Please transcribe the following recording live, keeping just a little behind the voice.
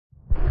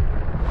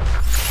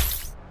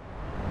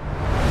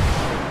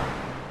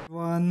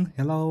everyone,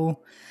 hello,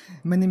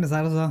 my name is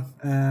Zarzoyed,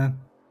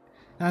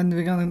 and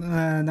we're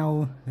gonna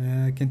now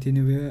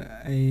continue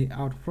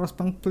our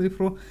Frostpunk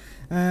playthrough.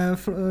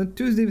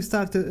 Tuesday we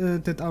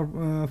started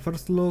our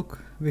first look.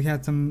 We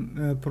had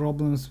some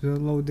problems with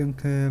loading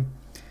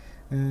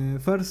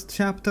first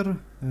chapter.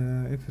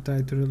 If you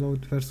try to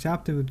reload first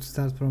chapter, it would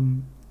start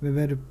from the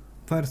very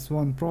first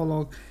one,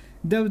 prologue.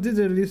 They did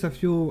release a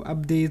few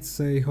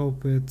updates. I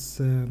hope it's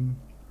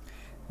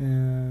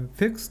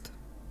fixed.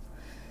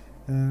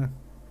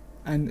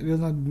 And will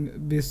not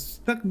be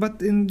stuck,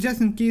 but just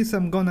in case,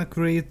 I'm gonna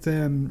create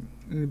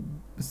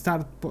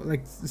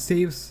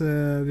saves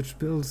which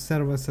will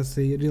serve us as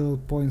a real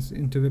points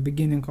into the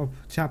beginning of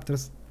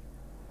chapters,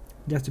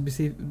 just to be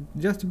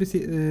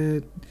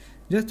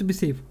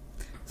safe.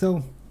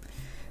 So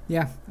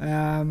yeah,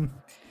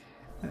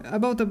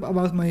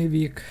 about my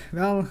week.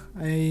 Well,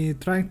 I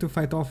trying to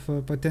fight off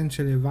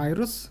potentially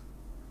virus,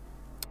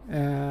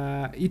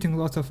 eating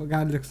lots of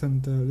garlics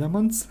and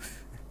lemons.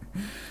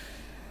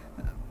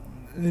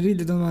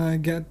 Really don't wanna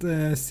get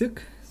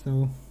sick,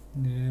 so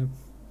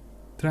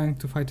trying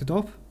to fight it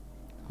off.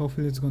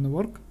 Hopefully it's gonna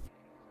work.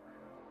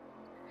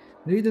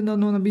 Really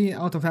don't wanna be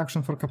out of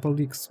action for a couple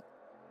weeks,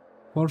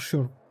 for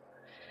sure.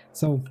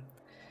 So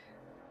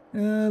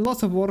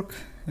lots of work.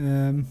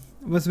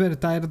 Was very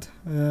tired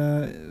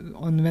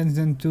on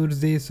Wednesday and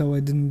Thursday, so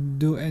I didn't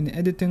do any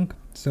editing,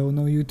 so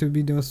no YouTube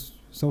videos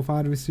so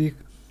far this week.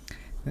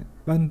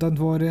 But don't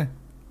worry,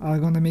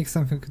 I'm gonna make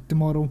something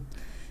tomorrow.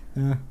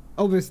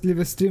 Obviously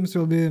the streams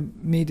will be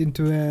made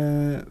into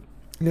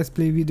let's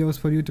play videos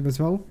for YouTube as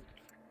well.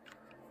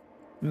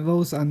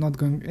 Those are not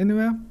going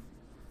anywhere.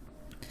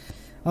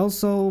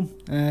 Also,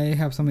 I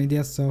have some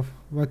ideas of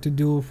what to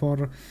do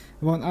for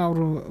 1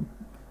 hour,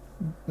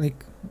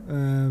 like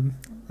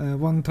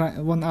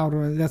 1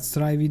 hour let's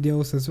try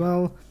videos as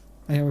well.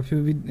 I have a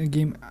few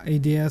game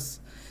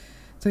ideas.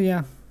 So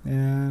yeah,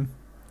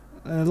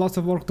 lots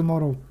of work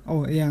tomorrow.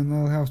 Oh yeah, and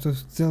I'll have to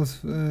still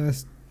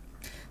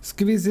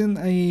squeeze in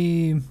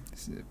a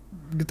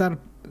guitar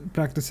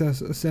practice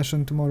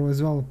session tomorrow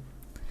as well.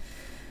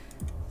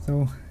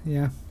 So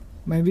yeah,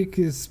 my week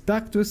is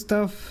packed with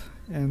stuff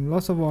and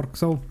lots of work.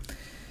 So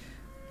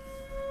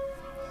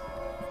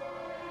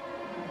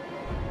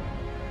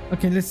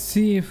okay, let's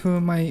see if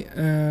my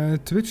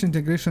Twitch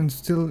integration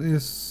still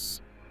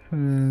is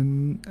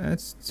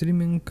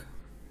streaming.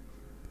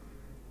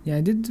 Yeah,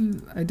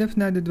 I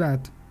definitely did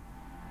that.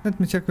 Let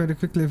me check very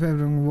quickly if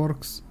everything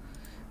works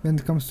when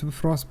it comes to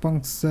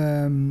Frostpunk's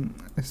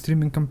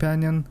streaming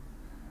companion.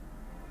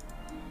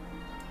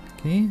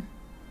 Okay.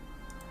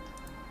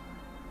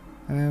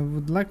 I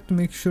would like to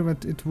make sure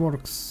that it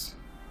works.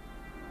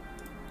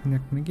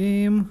 Connect my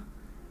game.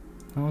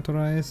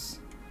 Authorize.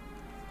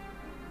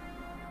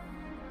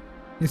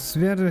 It's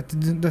weird that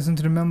it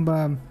doesn't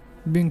remember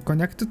being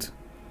connected.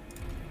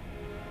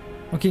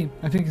 Okay,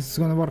 I think it's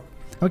gonna work.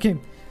 Okay,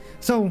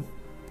 so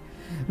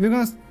we're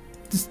gonna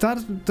start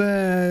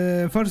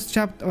the first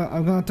chapter.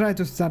 I'm gonna try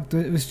to start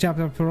this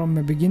chapter from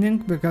the beginning,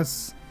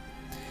 because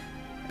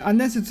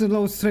unless it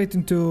loads straight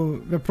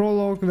into the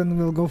prologue, then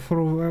we'll go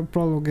through a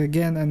prologue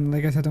again. And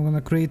like I said, I'm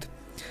gonna create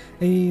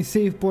a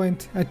save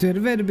point at the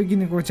very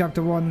beginning of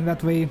chapter 1.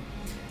 That way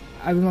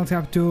I will not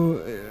have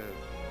to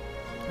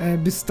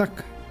be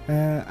stuck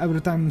every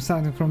time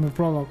starting from the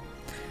prologue.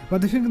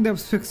 But I think they've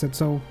fixed it,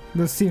 so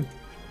we'll see.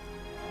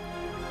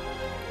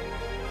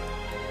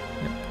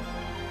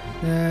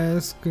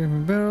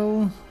 Screaming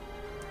barrel.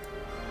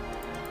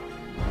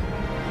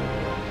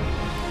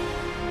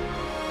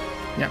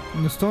 Yeah,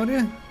 new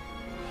story.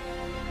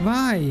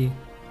 Why?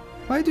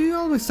 Why do you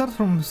always start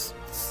from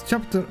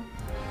chapter?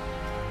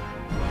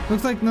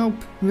 Looks like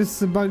nope,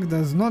 this bug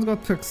does not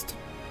got fixed.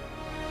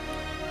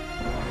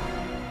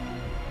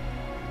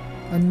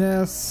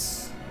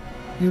 Unless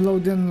you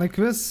load in like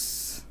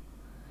this.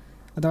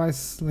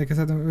 Otherwise, like I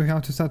said, we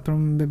have to start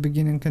from the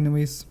beginning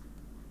anyways.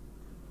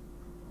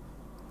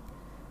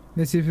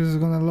 Let's see if it's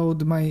gonna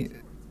load my...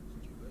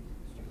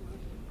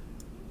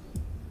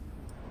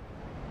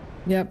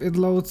 Yep, it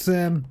loads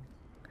the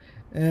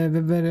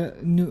very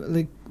new,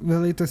 like the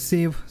latest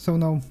save. So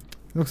no,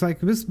 looks like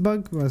this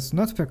bug was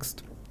not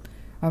fixed.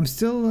 I'm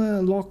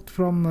still locked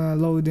from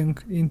loading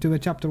into the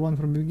chapter 1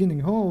 from the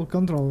beginning. Oh,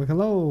 control,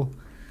 hello.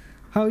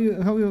 How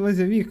was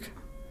your week?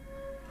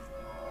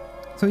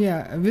 So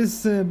yeah,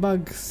 this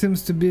bug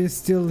seems to be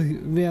still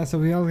there, so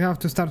we'll have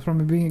to start from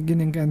the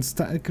beginning and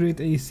create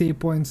a save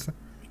points.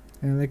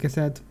 Like I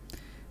said,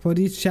 for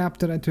each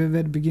chapter at the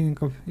very beginning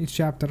of each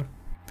chapter.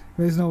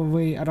 There is no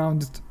way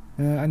around it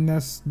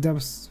unless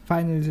devs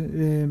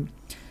finally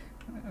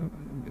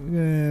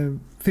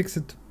fix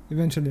it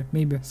eventually,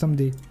 maybe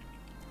someday.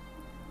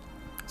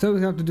 So we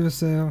have to do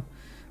this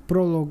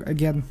prologue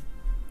again.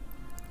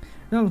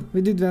 Well,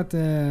 we did that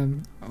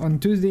on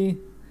Tuesday.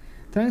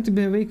 Trying to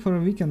be awake for a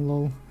weekend,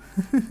 lol.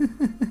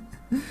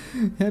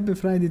 Happy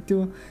Friday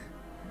too.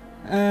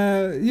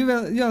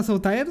 You are so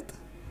tired?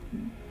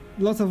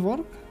 Lots of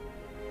work?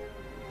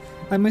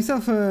 I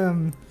myself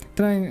I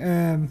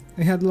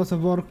had lots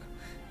of work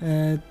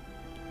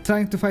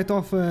trying to fight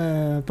off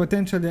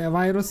potentially a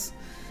virus,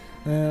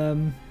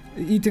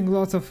 eating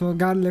lots of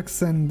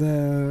garlics and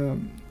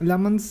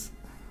lemons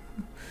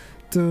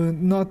to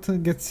not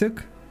get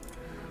sick.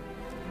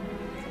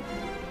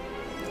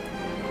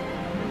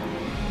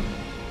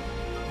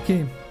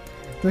 Okay,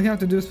 we have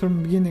to do this from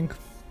the beginning.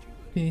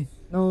 Okay,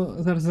 no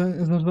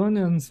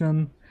Zarzonians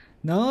then.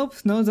 Nope,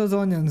 no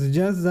Zarzonians,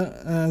 just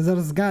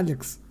there's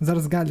garlics.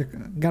 There's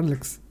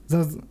garlics.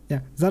 There's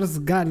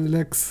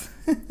garlics.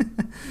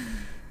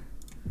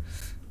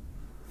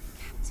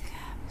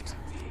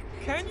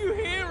 Can you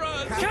hear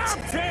us?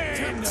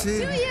 Captain! Do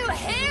you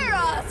hear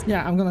us?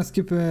 Yeah, I'm gonna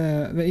skip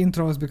the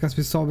intros because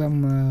we saw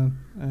them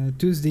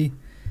Tuesday.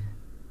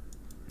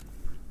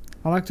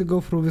 I like to go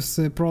through this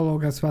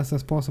prologue as fast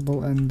as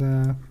possible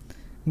and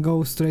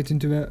go straight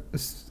into the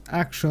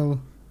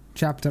actual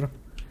chapter.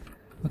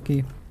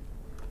 Okay.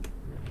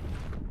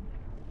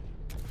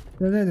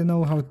 I already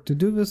know how to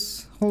do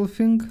this whole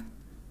thing.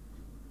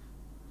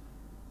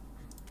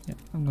 Yeah,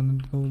 I'm gonna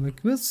go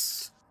like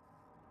this.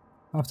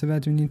 After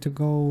that we need to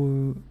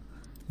go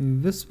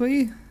this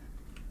way.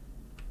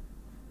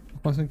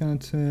 Of course I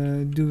cannot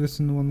do this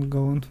in one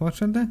go,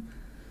 unfortunately.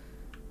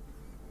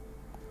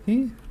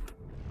 Okay.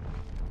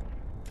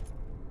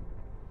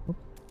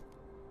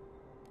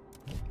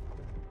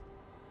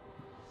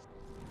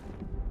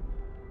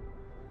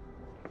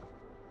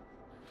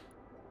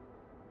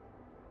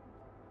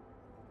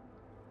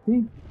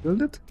 Okay,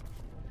 build it.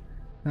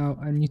 Now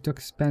I need to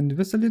expand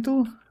this a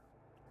little.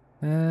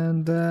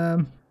 And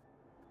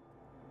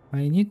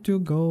I need to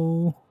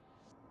go...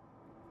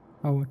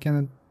 Oh, I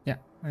cannot... Yeah,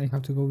 I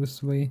have to go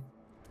this way.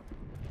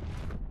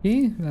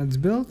 Okay, let's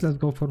build. Let's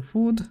go for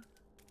food.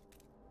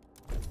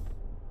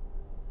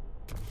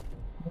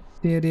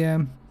 Next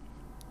area.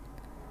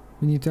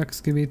 We need to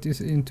excavate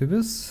this into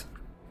this.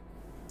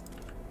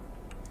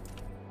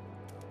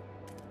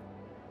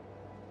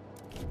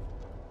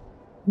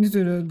 We need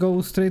to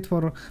go straight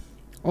for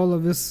all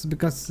of this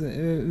because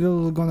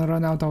we're gonna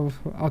run out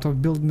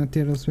of build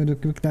materials very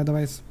quickly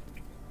otherwise.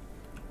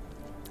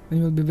 And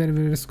you'll be very,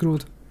 very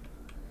screwed.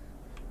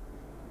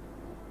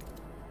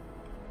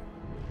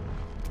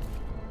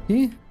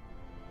 Okay.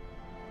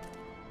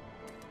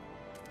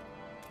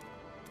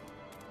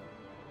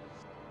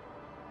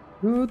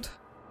 Good.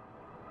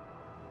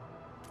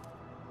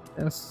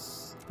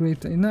 Let's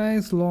create a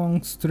nice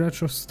long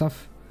stretch of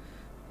stuff.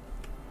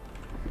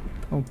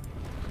 Oh.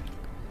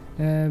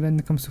 When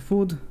it comes to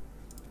food,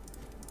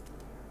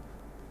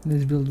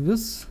 let's build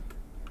this.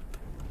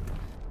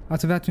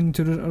 After that we need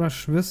to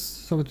rush this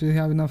so that we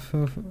have enough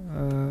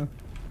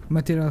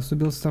materials to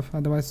build stuff,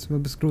 otherwise we'll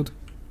be screwed.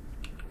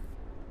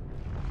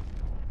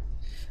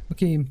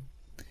 Okay.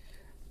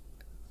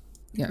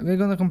 Yeah,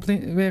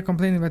 we're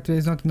complaining that there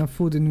is not enough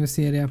food in this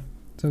area,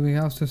 so we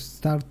have to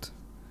start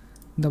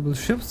double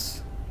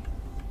shifts.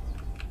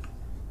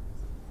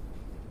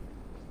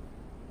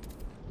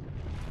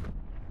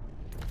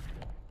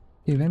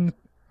 Okay, then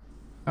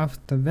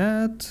after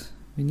that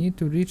we need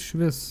to reach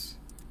this.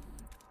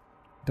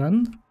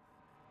 Done.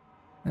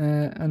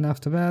 And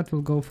after that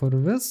we'll go for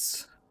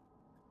this.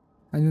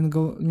 And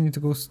we need to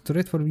go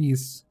straight for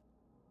these.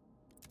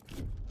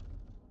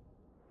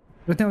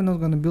 Right now we're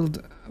not gonna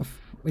build...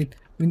 wait,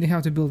 we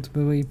have to build,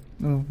 but wait,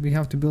 no, we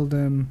have to build...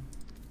 oh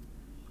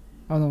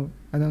no,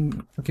 I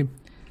don't... okay.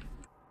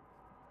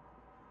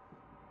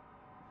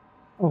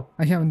 Oh,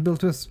 I haven't built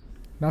this.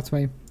 That's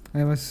why.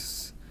 I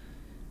was...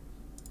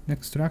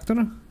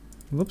 extractor.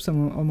 Whoops, I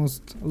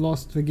almost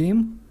lost the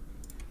game.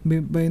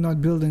 By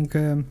not building...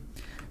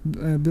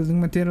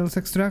 building materials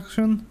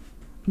extraction.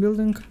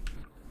 Building.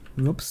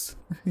 Whoops.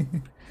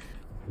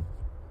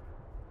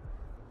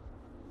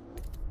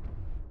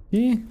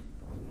 Okay.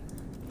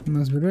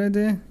 Must be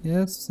ready.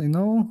 Yes, I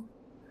know.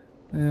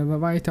 The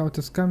whiteout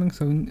is coming,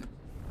 so...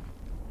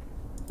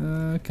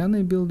 can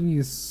I build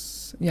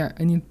these? Yeah,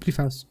 I need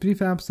prefabs.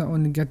 Prefabs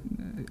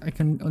I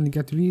can only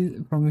get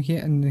from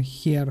here and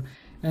here.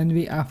 And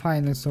we are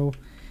final, so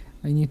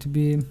I need to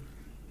be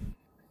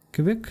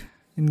quick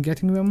in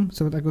getting them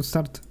so that I could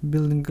start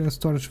building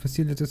storage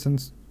facilities and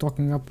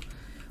stocking up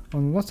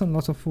on lots and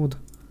lots of food.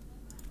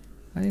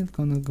 I'm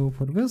gonna go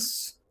for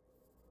this.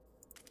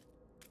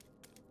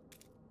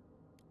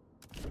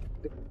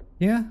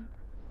 Yeah,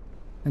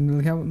 and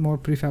we'll have more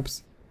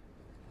prefabs.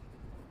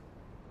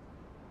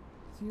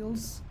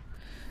 Seals.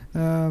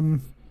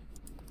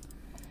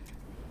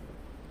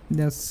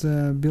 Let's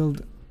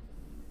build.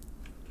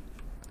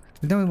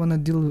 Now I wanna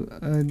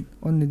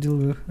only deal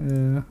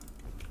with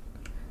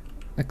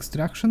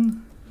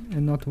extraction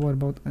and not worry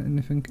about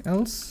anything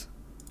else.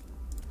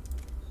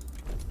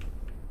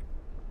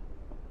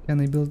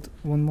 Can I build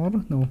one more?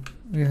 No,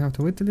 we have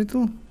to wait a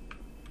little.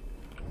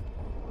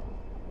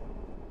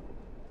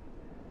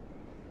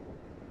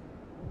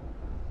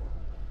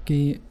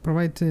 Okay,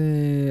 provide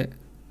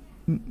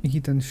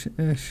heat and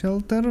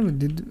shelter.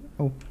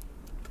 Oh.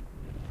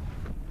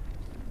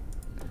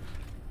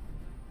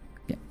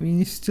 Yeah,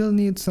 we still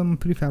need some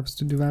prefabs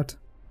to do that.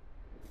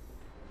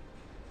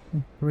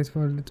 Wait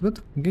for a little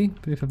bit. Okay,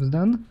 prefabs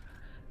done.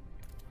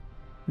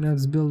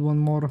 Let's build one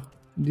more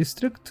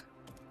district.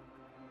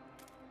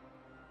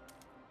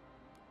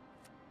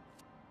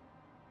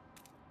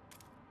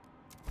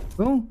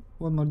 So,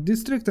 one more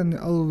district and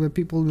all the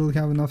people will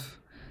have enough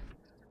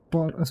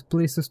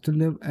places to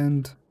live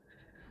and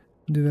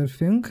do their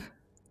thing.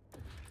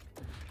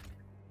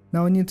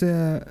 Now we need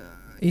 80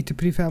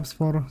 prefabs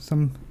for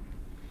some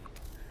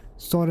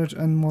storage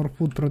and more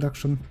food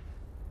production.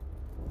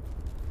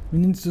 We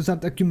need to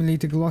start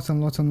accumulating lots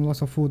and lots and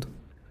lots of food.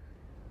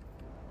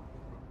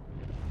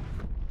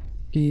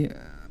 Okay,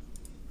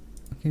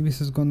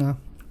 this is gonna...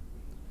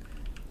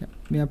 Yeah,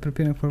 we are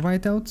preparing for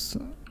whiteouts.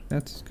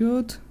 That's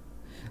good.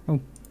 Oh,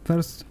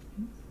 first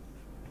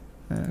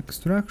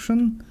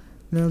extraction.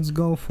 Let's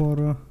go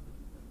for...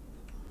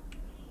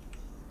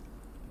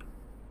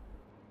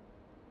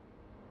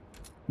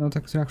 not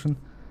extraction.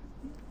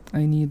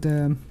 I need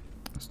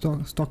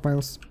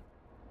stockpiles.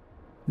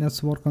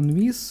 Let's work on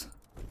these.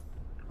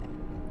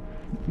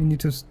 We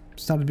need to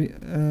start be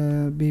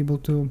able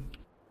to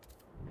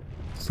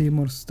see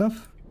more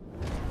stuff.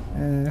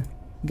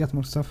 Get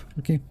more stuff.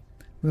 Okay,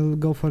 we'll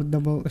go for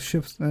double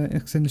shifts,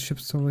 extended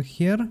shifts over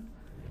here.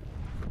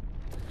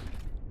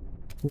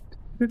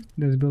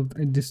 Let's build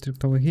a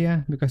district over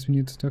here because we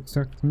need to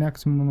extract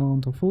maximum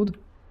amount of food.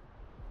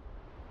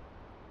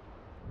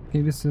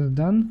 Okay, this is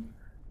done.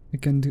 We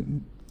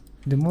can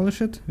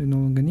demolish it. We no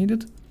longer need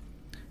it.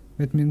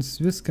 That means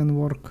this can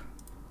work.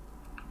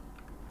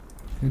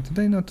 Wait, did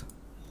I not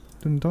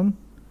turn it on?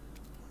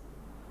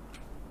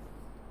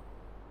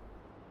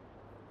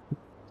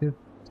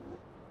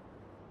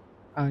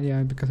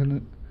 Yeah, because I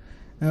don't...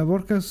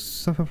 workers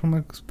suffer from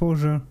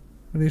exposure,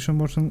 radiation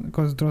motion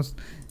causes dross.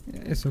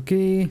 It's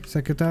okay,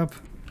 suck it up.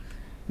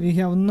 We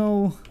have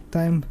no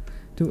time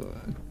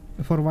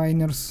for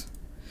whiners.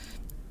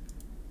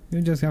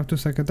 You just have to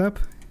suck it up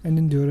and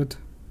endure it.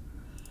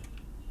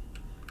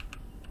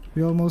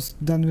 We're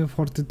almost done with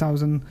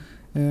 40,000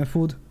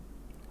 food.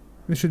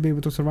 We should be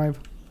able to survive.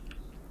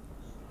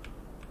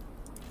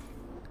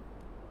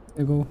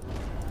 There you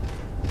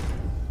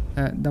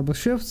go. Double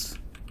shifts.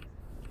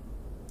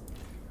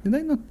 Did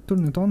I not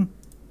turn it on?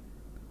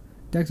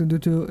 The actor due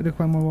to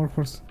require more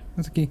workforce.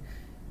 That's okay.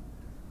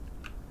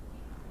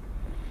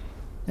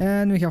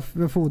 And we have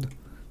the food.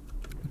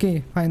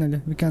 Okay, finally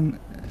we can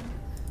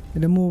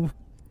remove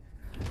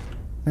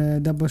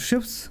double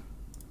shifts.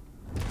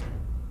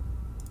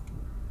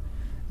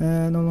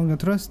 No longer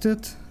trust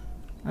it.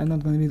 I'm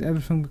not gonna read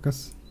everything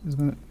because it's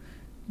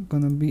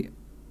gonna be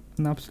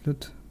an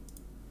absolute...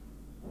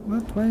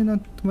 What? Why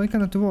not? Why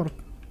cannot it work?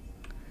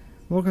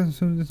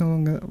 Workers no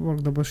longer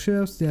work double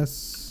shifts.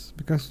 Yes,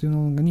 because you no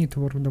longer need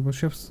to work double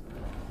shifts.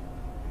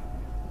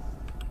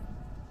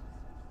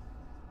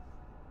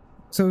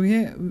 So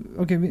yeah,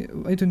 okay,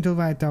 wait until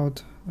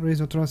whiteout. Raise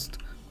your trust.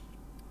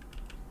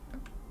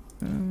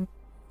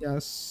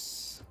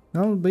 Yes.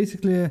 Well,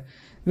 basically,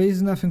 there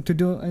is nothing to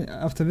do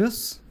after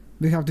this.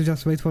 We have to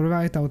just wait for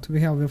whiteout.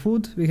 We have the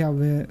food, we have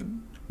the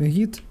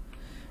heat.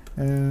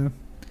 I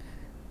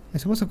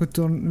suppose I could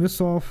turn this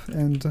off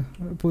and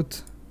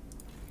put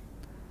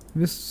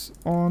this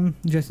on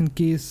just in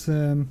case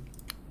we'll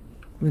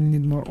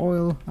need more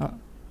oil,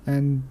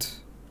 and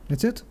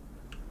that's it.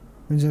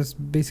 And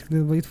just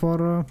basically wait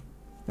for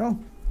well,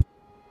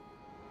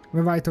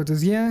 the whiteout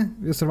is here.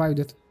 We survived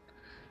it.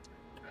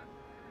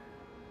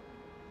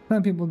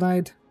 Some people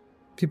died.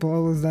 People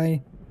always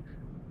die.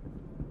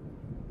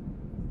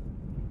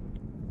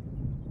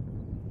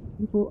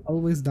 People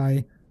always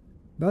die.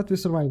 But we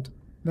survived.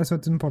 That's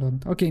what's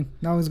important. Okay,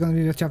 now it's gonna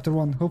be with chapter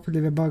 1.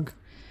 Hopefully the bug...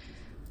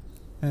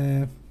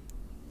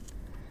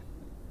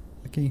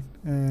 okay.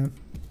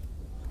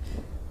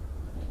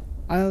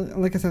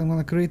 Like I said, I'm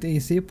gonna create a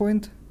save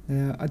point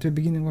at the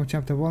beginning of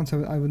chapter 1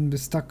 so I wouldn't be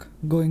stuck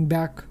going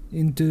back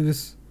into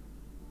this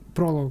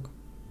prologue.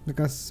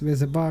 Because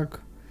there's a bug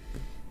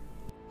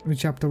with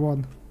chapter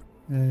 1.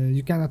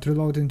 You cannot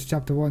reload into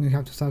chapter 1, you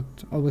have to start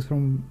always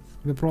from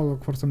the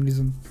prologue for some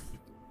reason.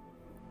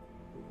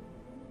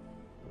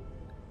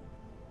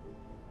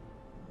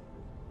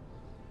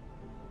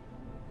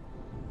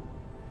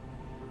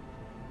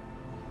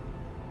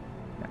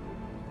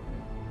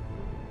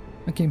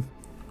 Okay,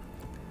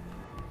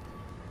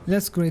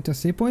 let's create a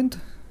save point.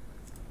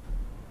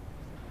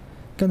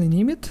 Can I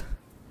name it?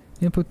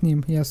 Input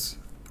name, yes.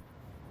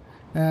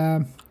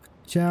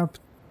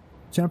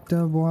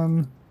 Chapter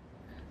 1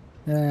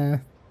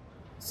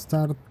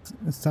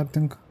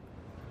 starting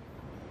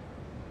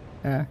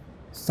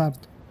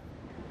start.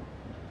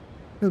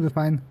 It'll be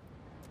fine.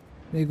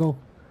 There you go.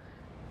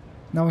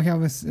 Now we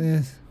have a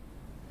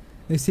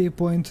save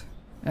point,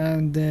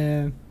 and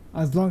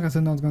as long as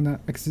I'm not gonna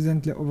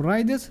accidentally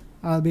override it,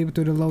 I'll be able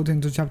to reload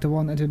into chapter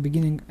 1 at the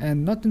beginning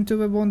and not into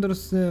the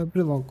wondrous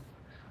prologue.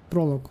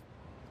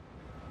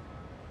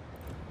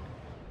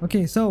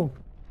 Okay, so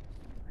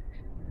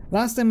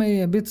last time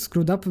I a bit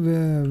screwed up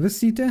with this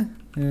city.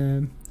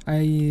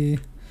 I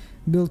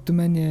built too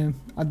many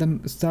other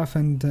stuff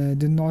and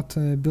did not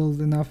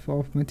build enough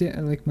of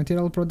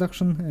material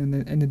production, and I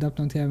ended up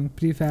not having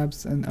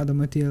prefabs and other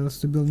materials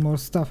to build more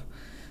stuff.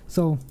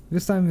 So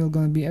this time we're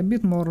gonna be a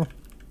bit more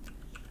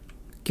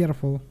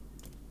careful.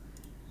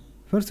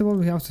 First of all,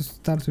 we have to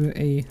start with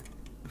a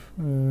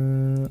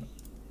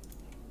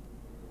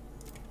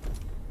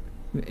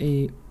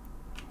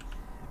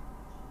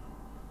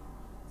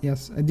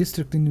yes, a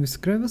district in this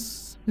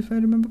crevice, if I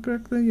remember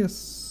correctly.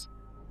 Yes.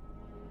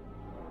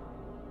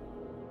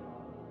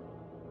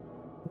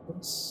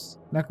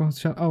 Lack of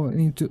shell. Oh, I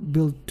need to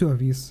build 2 of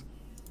these.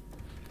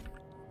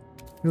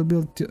 We'll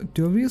build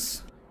 2 of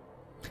these.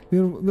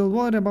 We'll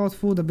worry about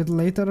food a bit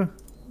later.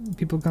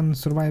 People can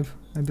survive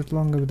a bit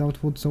longer without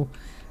food, so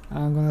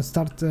I'm gonna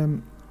start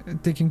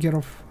taking care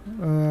of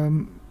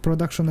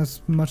production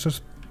as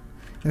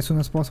soon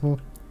as possible.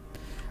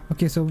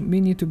 Okay, so we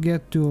need to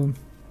get to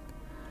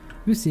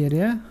this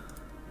area.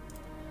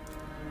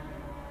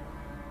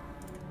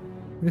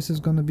 This is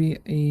gonna be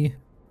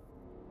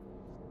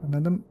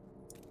another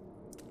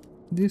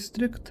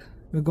district.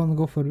 We're gonna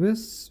go for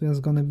this. There's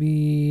gonna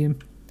be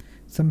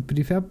some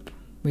prefab.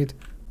 Wait,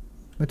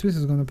 but this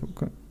is gonna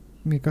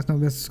because now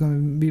this is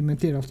gonna be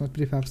materials, not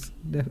prefabs.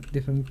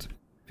 Different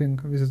thing.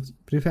 This is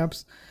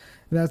prefabs.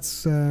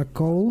 That's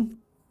coal.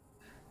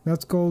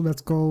 That's coal.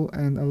 That's coal,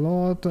 and a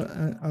lot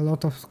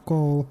of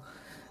coal.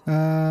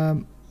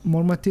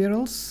 More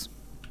materials,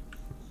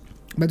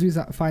 but these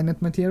are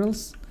finite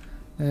materials.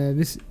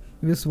 This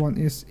one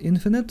is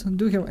infinite.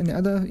 Do we have any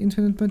other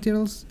infinite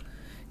materials?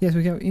 Yes,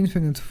 we have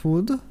infinite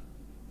food.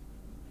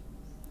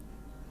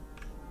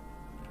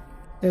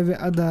 Every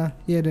other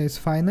area is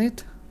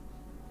finite.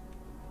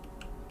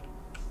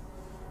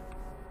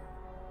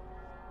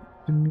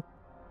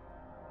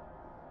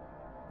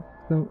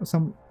 So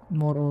some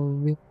more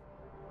of it.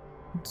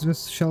 It's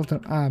this shelter.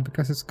 Ah,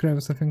 because it's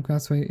crevice, I think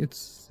that's why it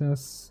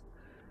says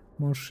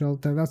more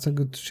shelter. That's a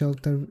good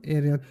shelter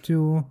area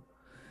too.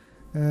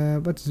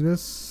 What's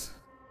this?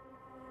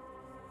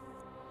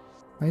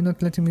 Why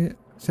not letting me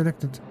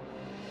select it?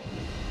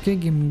 Okay,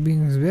 game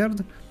being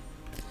weird.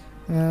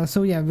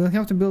 So yeah, we'll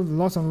have to build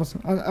lots and lots.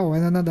 Oh,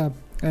 and another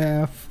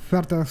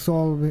fertile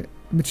soil,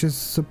 which is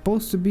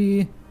supposed to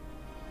be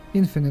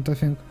infinite, I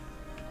think.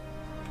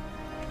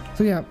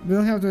 So yeah,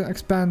 we'll have to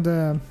expand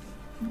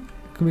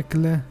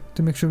quickly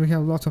to make sure we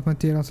have lots of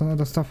materials and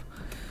other stuff.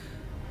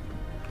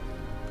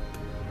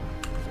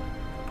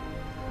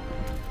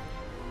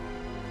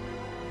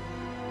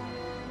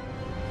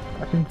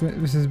 I think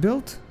this is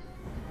built.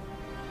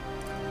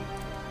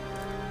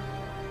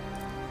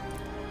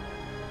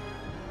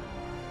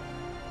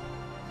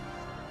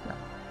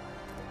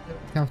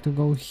 Have to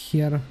go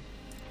here.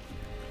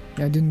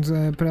 Yeah, I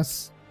didn't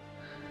press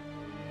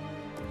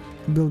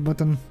build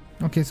button.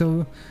 Okay,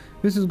 so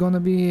this is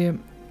gonna be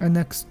an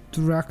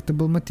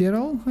extractable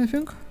material, I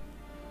think.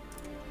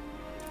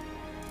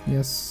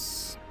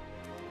 Yes.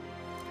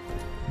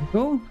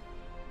 Go.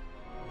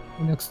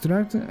 An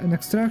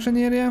extraction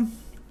area.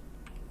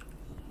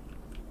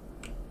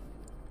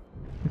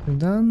 This is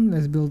done.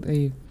 Let's build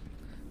a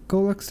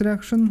coal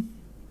extraction.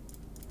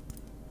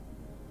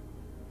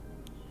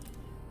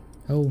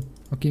 Oh,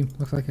 okay.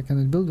 Looks like I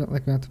cannot build it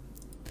like that.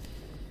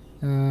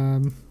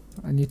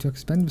 I need to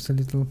expand this a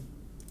little.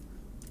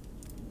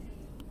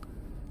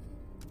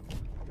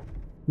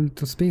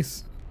 Little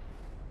space.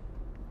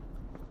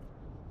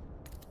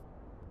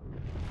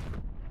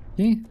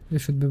 Okay,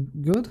 this should be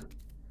good.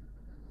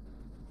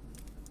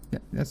 Yeah,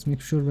 let's make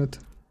sure that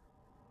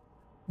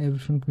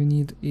everything we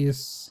need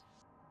is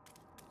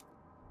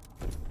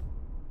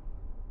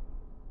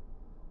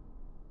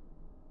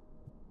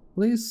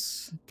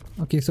place.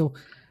 Okay, so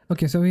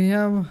we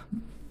have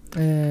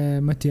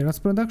materials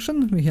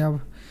production, we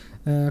have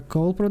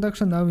coal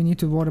production. Now we need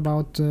to worry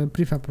about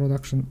prefab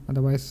production,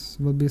 otherwise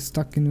we'll be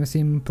stuck in the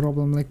same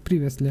problem like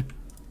previously.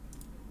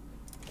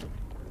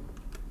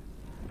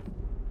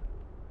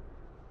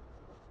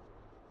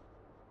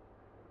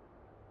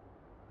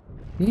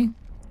 Okay,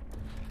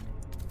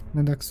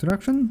 and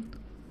extraction.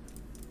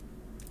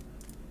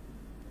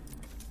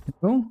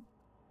 Go.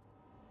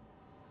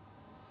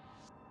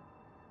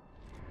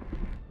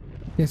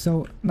 Okay,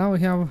 so now we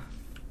have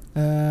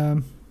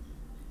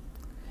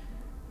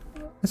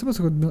I suppose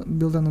I could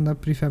build another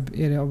prefab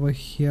area over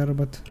here,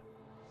 but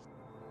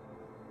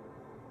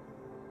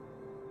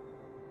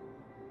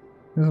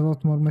there's a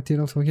lot more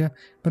materials over here.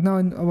 But now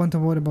I want to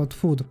worry about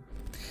food.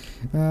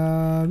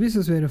 This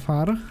is very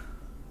far,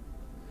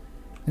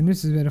 and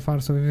this is very far,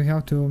 so we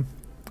have to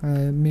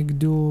make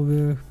do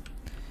with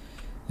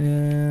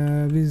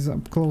these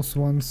close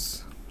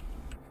ones.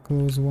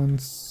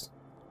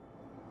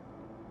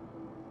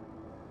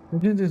 The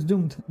agent is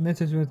doomed.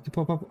 Message will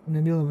pop up in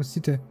the middle of a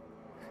city.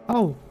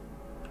 Oh!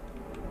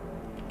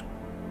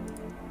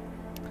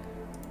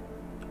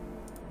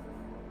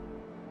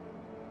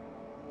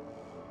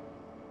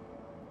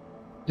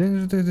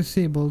 Generator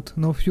disabled.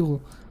 No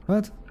fuel.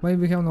 What? Why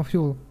we have no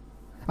fuel?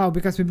 Oh,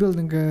 because we're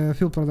building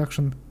fuel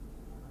production.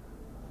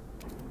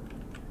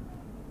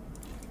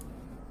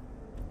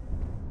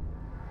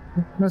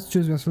 Let's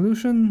choose a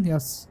solution.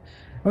 Yes.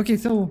 Okay,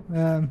 so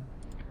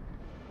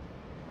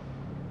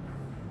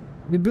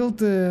we built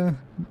the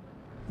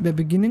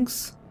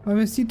beginnings of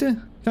a city.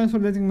 Thanks for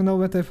letting me know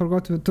that I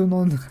forgot to turn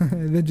on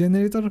the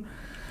generator.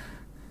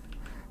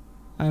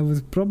 I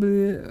would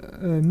probably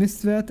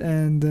missed that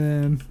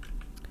and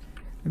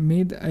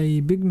made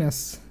a big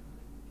mess.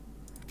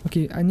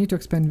 Okay, I need to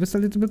expand this a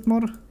little bit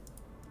more.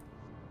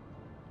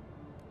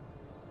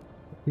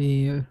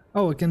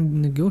 Oh, I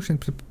can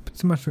negotiate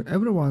pretty much with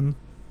everyone.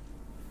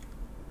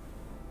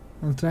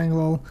 On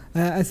triangle.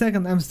 A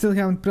second, I'm still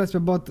haven't pressed the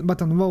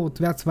button vote.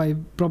 That's why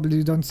probably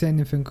you don't see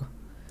anything.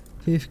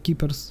 Faith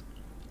keepers.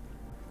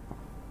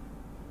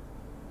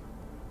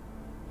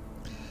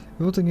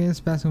 Vote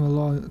against passing a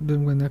law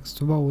during the next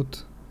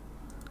vote.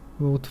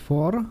 Vote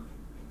for.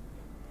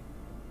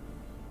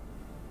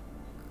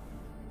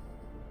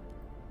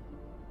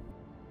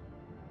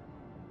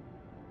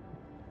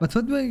 But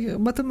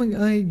what am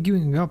I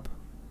giving up?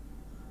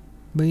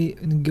 By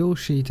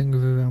negotiating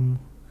with them.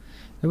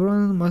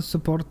 Everyone must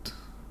support.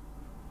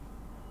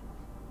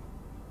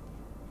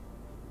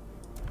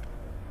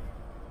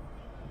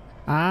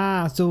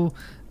 Ah, so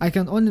I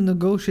can only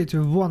negotiate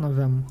with one of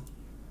them.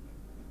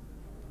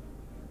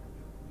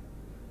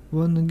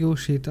 One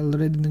negotiate,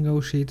 already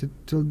negotiated,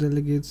 12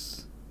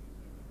 delegates.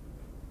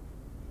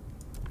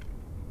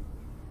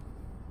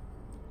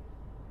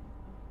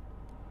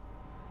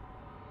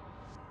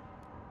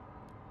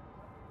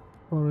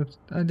 Forest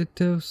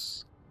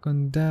additives,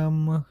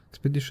 condemn,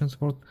 expedition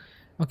support.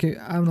 Okay,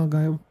 I'm not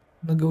gonna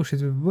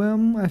negotiate with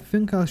them. I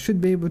think I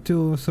should be able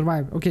to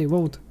survive. Okay,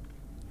 vote.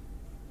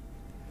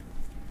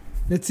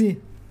 Let's see.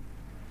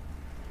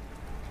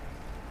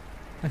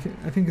 I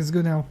think it's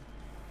good now.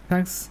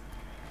 Thanks.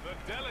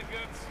 The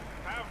delegates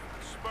have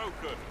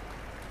spoken.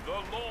 The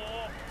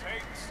law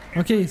takes.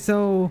 Okay,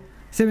 so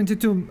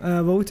 72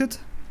 voted,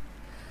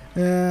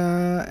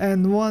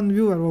 and 1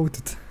 viewer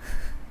voted.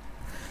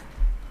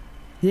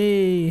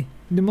 Yay!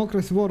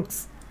 Democracy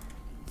works.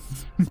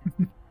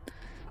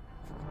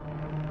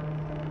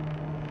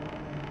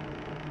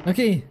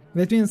 Okay,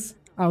 that means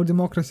our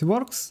democracy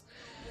works.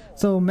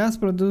 So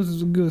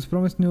mass-produced goods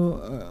promise new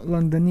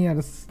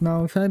Londoners.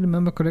 Now, if I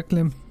remember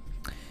correctly,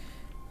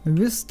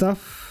 this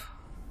stuff.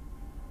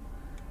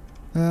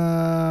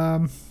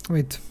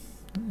 Wait,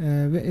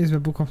 where is the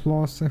Book of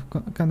Laws? I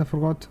kind of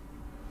forgot.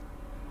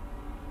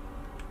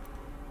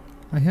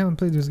 I haven't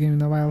played this game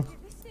in a while,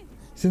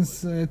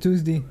 since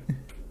Tuesday.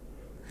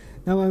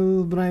 Now I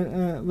will bribe.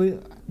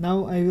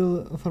 Now I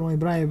will for my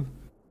bribe.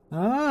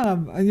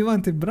 Ah, you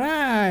want a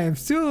bribe?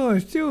 Sure,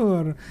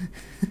 sure.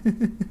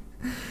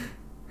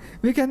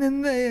 We can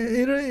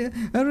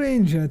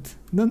arrange it.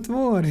 Don't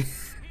worry.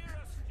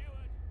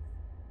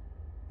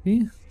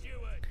 Okay.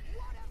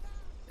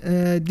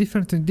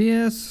 Different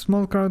ideas.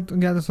 Small crowd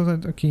gathers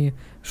outside. Okay.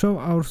 Show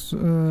our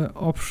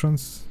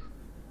options.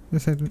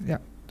 Yeah.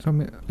 Show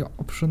me your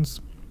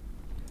options.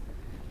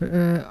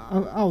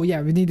 Oh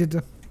yeah, we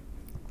needed.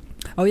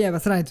 Oh yeah,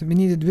 that's right. We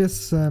needed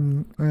this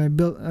the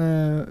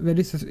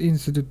research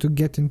institute to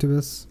get into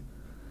this.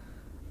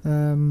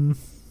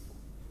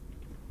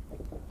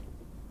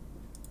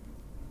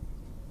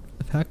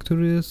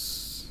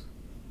 Factories.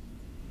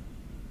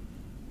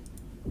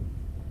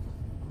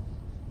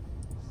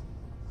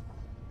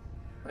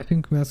 I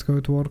think that's how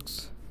it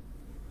works.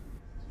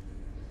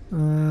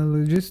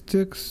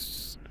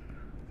 Logistics,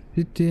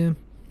 city,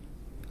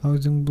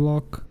 housing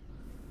block,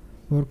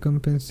 work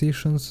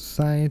compensation,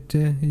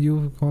 society,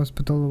 youth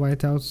hospital,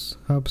 White House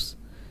hubs,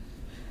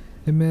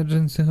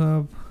 emergency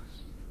hub.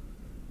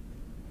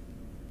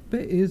 There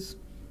is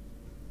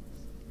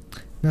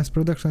mass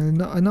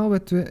production. I know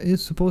that there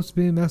is supposed to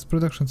be mass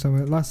production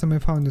somewhere. Last time I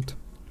found it.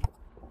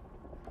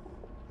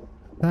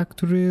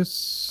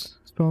 Factories,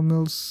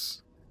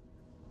 sawmills.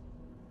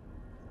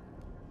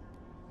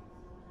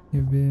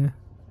 Maybe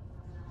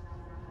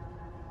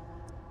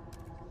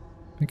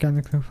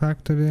mechanical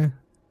factory.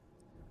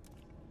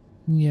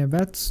 Yeah,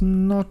 that's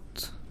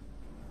not.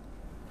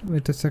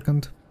 Wait a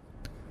second.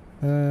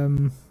 I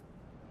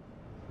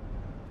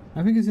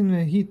think it's in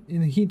the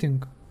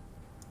heating.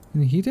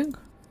 In heating?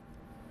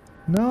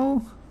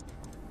 No.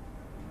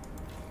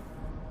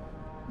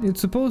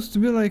 It's supposed to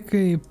be like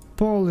a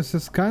policy,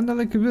 it's kinda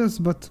like this,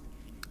 but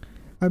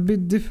a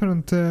bit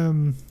different.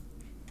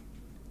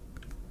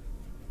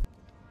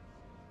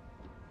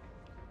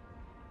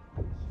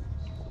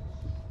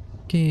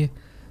 Okay,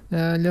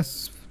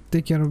 let's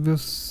take care of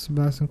this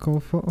blasting coal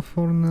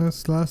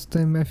furnace. Last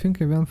time I think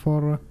I went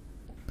for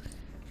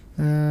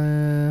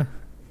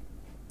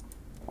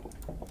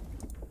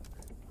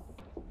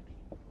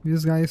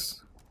these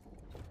guys.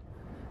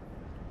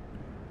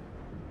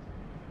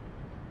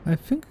 I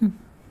think,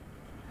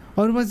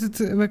 or was it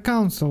the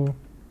council?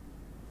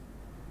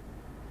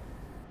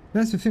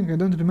 That's the thing, I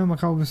don't remember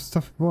how this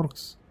stuff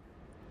works.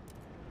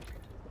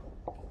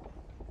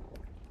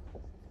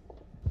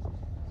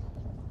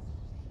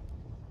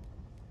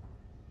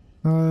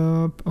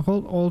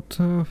 Hold Alt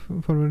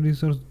for a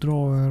resource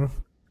drawer.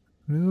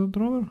 Resource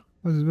drawer?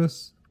 What is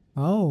this?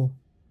 Oh.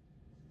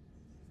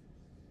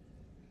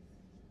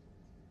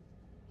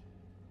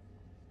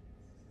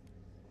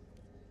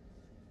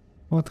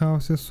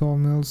 Hothouses,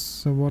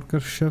 sawmills,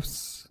 worker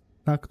shifts,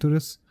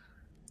 factories.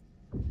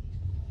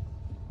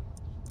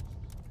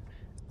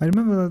 I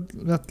remember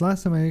that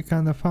last time I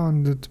kinda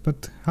found it,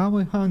 but how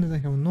I found it I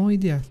have no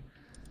idea.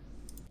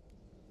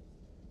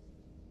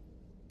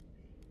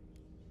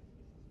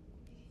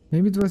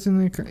 Maybe it was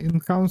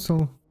in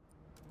council.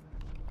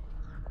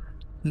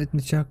 Let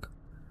me check.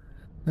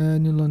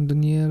 New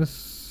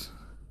Londoners.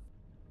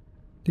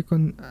 Click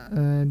on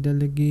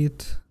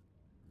delegate.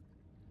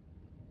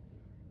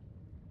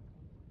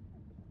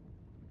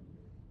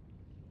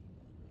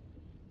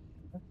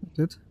 That's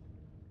it.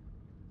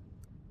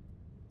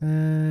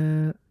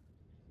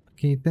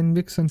 Okay, 10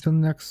 weeks until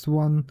next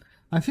one.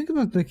 I think it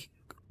was like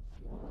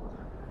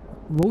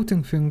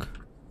voting thing.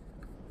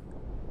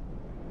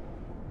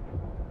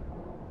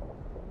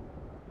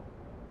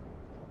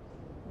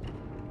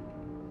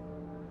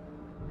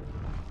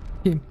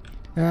 Okay,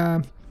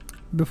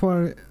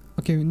 before,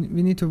 okay,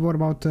 we need to worry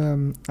about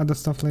other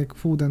stuff like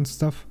food and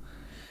stuff,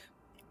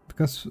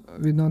 because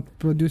we're not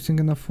producing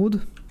enough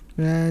food,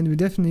 and we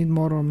definitely need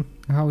more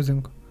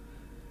housing.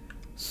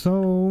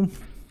 So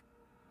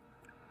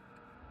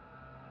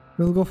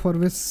we'll go for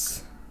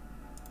this.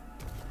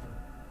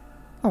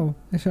 Oh,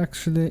 it's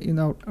actually in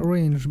our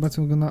range, but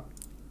we're gonna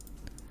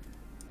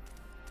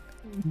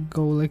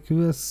go like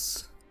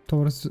this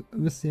towards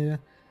this area.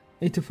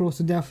 80 froze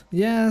to death.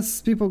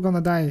 Yes, people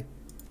gonna die.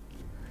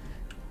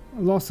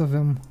 Lots of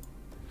them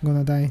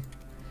gonna die.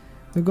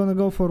 We're gonna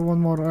go for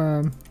one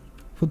more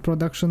food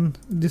production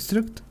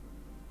district,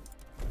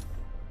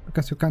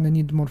 because we kinda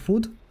need more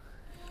food.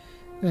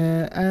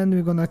 And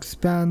we're gonna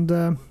expand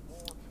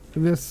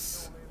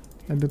this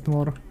a bit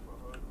more,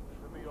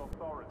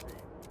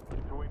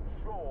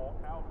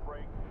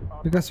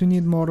 because we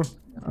need more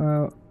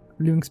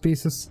living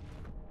spaces.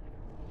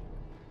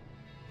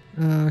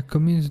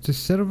 Community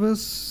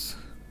service.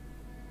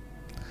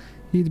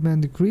 Heat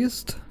demand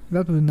decreased.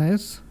 That would be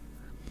nice.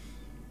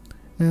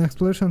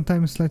 Exploration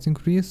time is slightly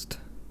increased.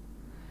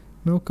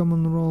 No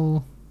common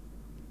role.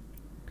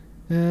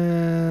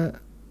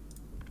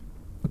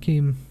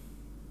 Okay.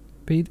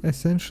 Paid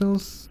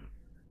essentials.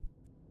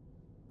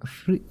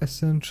 Free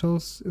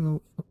essentials. You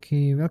know,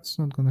 okay, that's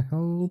not gonna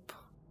help.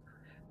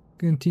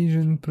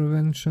 Contagion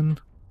prevention.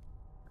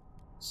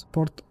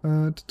 Support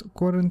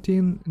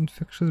quarantine.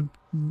 Infectious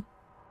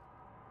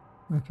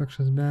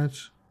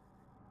badge.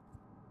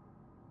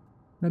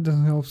 That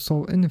doesn't help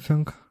solve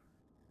anything.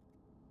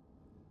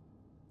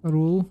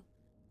 Rule.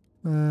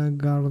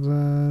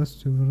 Guard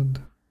steward.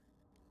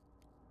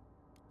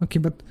 Okay,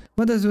 but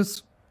what does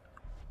this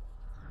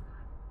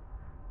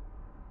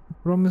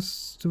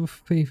promise to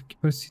faith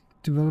keepers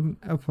development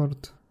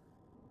effort?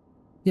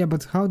 Yeah,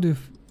 but how do you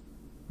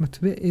but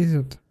where is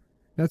it?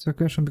 That's the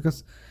question,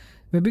 because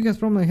the biggest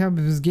problem I have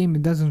with this game,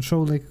 it doesn't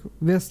show like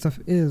where stuff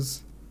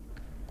is.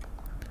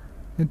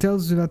 It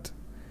tells you that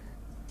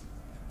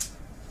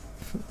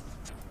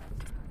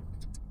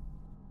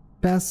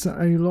pass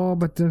a law,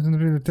 but doesn't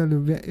really tell you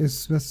where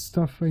is the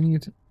stuff I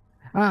need.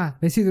 Ah,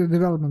 I see the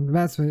development.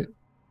 That's why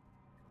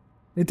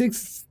it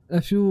takes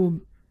a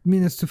few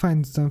minutes to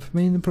find stuff.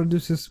 Mainly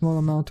produces small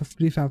amount of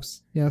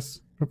prefabs.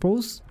 Yes.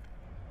 Propose.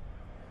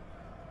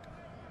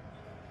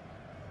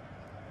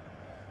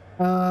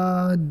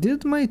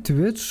 Did my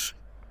Twitch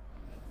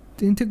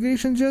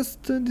integration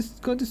just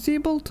got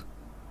disabled?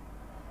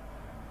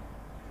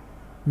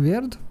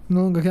 Weird.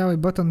 No longer have a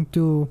button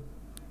to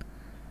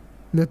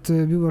let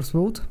viewers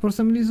vote for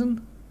some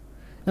reason.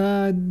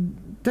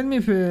 Tell me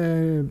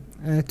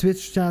if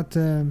Twitch chat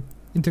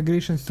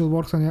integration still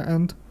works on your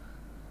end,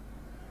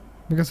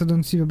 because I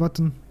don't see the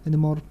button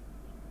anymore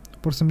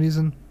for some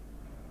reason.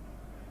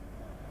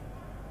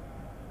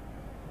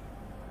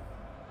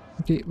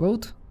 Okay,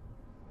 vote.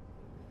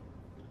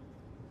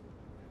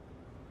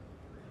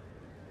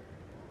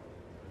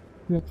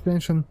 The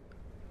extension.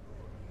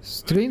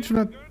 Strange,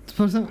 but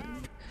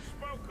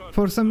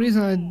for some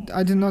reason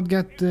I did not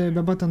get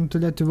the button to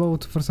let you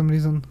vote for some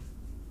reason.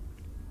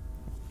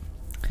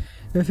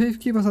 The faith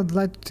keepers are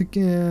delighted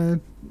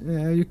to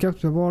you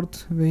kept the word.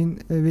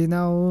 We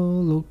now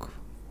look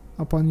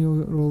upon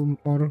you role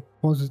more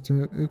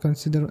positive. You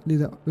consider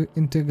leader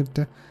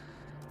integrity.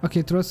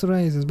 Okay, trust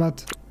rises,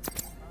 but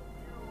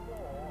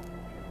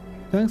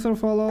thanks for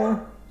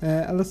follow,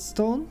 Alice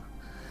Stone.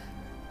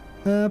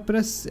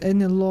 Press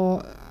any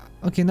law.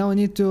 Okay, now I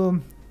need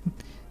to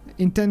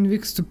in 10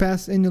 weeks to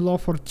pass any law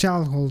for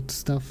childhood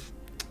stuff.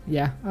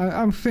 Yeah,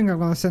 I think I'm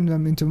gonna send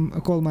them into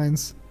coal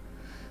mines.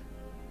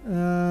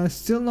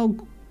 Still no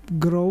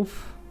growth.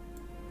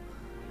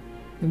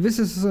 This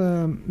is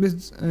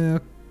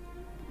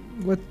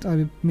what are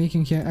we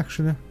making here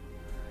actually?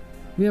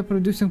 We are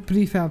producing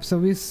prefab, so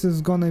this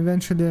is gonna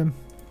eventually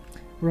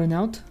run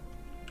out.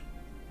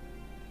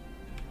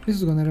 This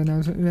is gonna run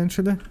out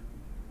eventually.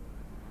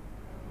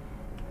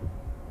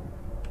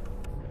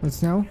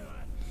 What's now?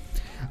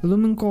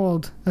 Looming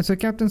cold. As the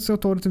captain saw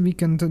toward the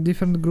weekend,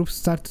 different groups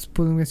started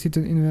pulling the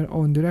city in their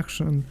own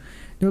direction.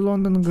 New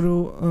London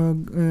grew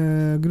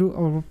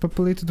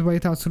overpopulated.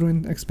 White House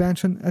ruined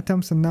expansion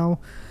attempts, and now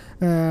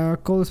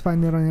coal is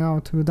finally running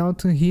out.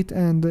 Without heat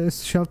and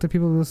shelter,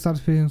 people will start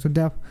freezing to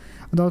death.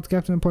 Adult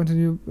captain appointed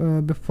you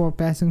before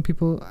passing.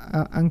 People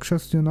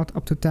anxious you're not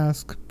up to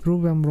task.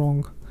 Prove them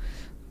wrong.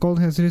 Cold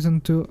has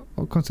reason to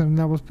concern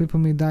levels. People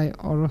may die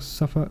or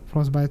suffer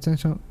frostbite.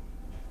 Tension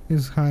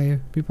is high.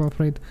 People are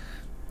afraid.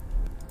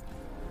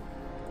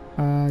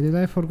 Did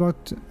I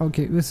forgot?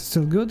 Okay, this is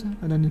still good.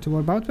 I don't need to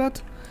worry about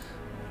that.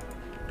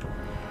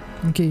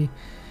 Okay.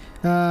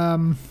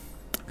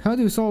 How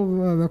do you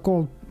solve the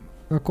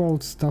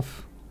cold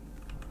stuff?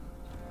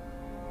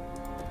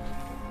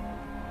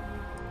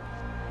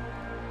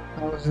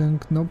 Housing,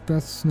 nope,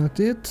 that's not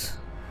it.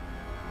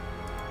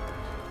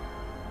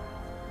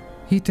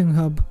 Heating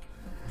hub.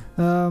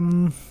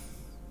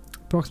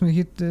 Approximate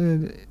heat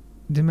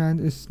demand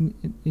is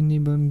in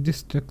neighboring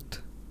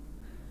district.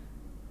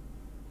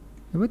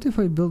 What if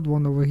I build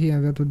one over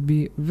here? That would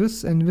be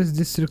this, and this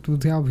district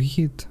would have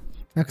heat,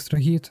 extra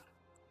heat.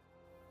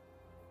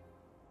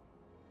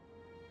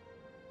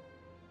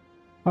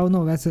 Oh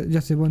no, that's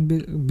just a one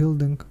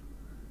building.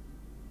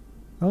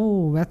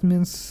 Oh, that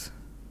means...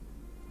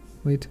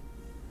 Wait.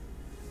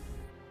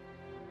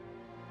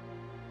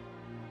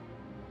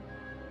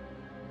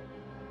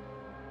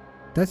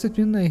 Does it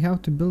mean I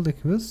have to build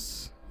like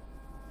this?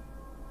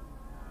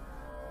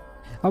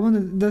 I wonder,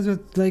 does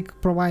it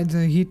like provide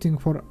heating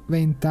for the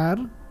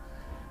entire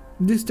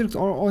district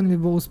or only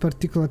those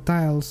particular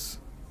tiles?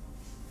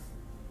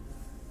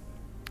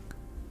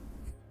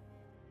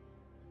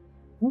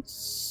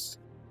 What's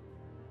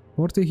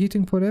 40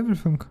 heating for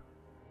everything?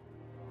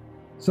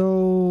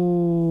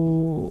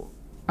 So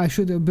I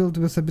should build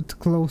this a bit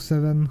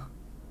closer then,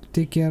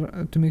 take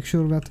care to make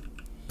sure that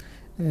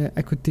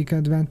I could take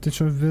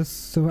advantage of this.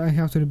 So I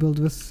have to rebuild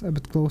this a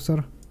bit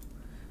closer.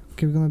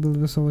 Okay, we're gonna build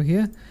this over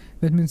here.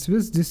 That means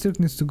this district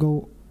needs to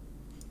go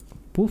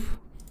poof.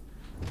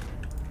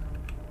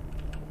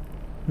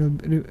 We'll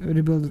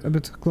rebuild it a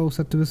bit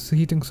closer to this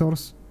heating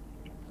source.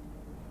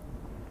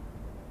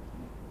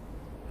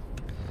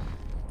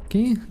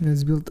 Okay,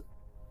 let's build.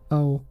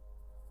 Oh,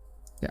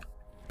 yeah,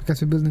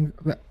 because we're building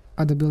the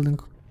other building.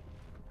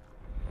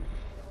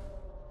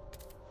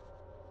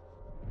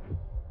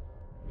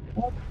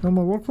 No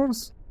more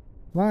workforce?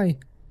 Why?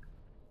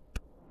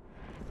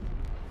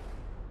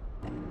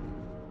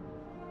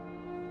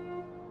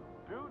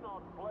 Do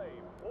not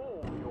blame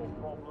all your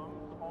problems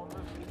on the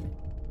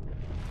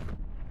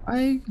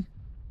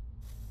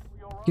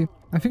Okay,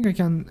 I think I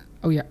can.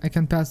 Oh yeah, I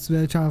can pass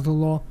the childhood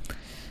law.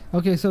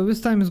 Okay, so this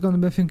time is gonna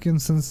be thinking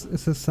since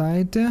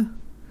society.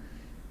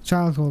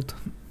 Childhood.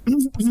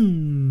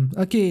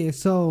 Okay,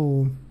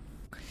 so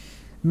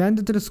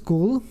mandatory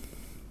school.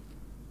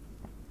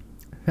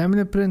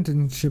 Family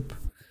apprenticeship.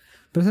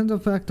 Percent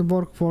of active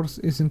workforce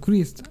is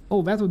increased.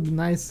 Oh, that would be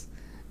nice.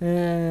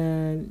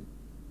 Lil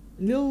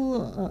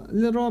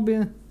Robbie,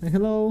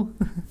 hello.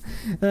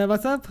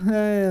 What's up?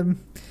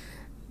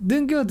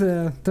 Doing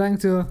good. Trying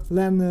to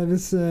learn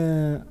this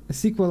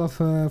sequel of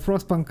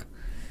Frostpunk.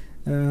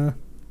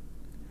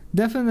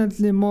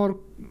 Definitely more.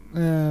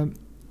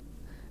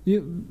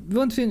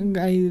 One thing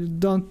I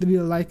don't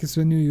really like is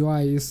the new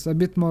UI. It's a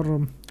bit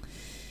more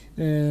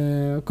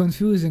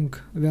confusing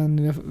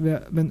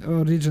than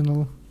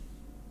original.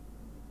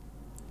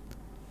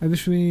 I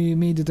wish we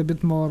made it a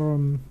bit more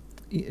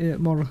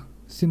more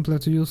simpler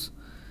to use.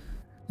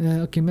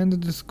 Okay,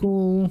 mandatory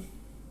school.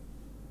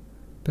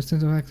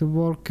 Percent of active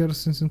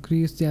workers is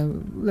increased. Yeah,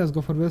 let's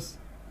go for this.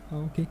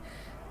 Okay.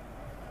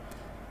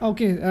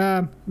 Okay,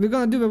 we're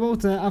gonna do the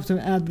vote after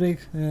ad break.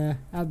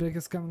 Ad break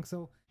is coming,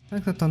 so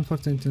thanks a ton for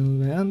tuning in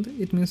to the end.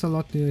 It means a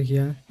lot to you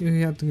here. If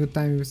you had a good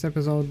time with this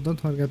episode,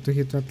 don't forget to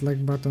hit that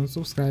like button,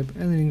 subscribe,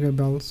 and ring the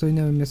bell so you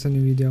never miss a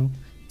new video.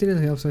 It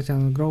really helps the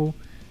channel grow.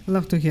 I'd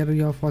love to hear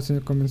your thoughts in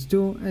the comments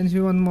too, and if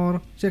you want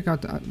more, check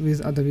out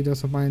these other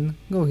videos of mine.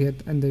 Go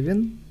ahead and dive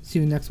in. See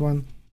you next one.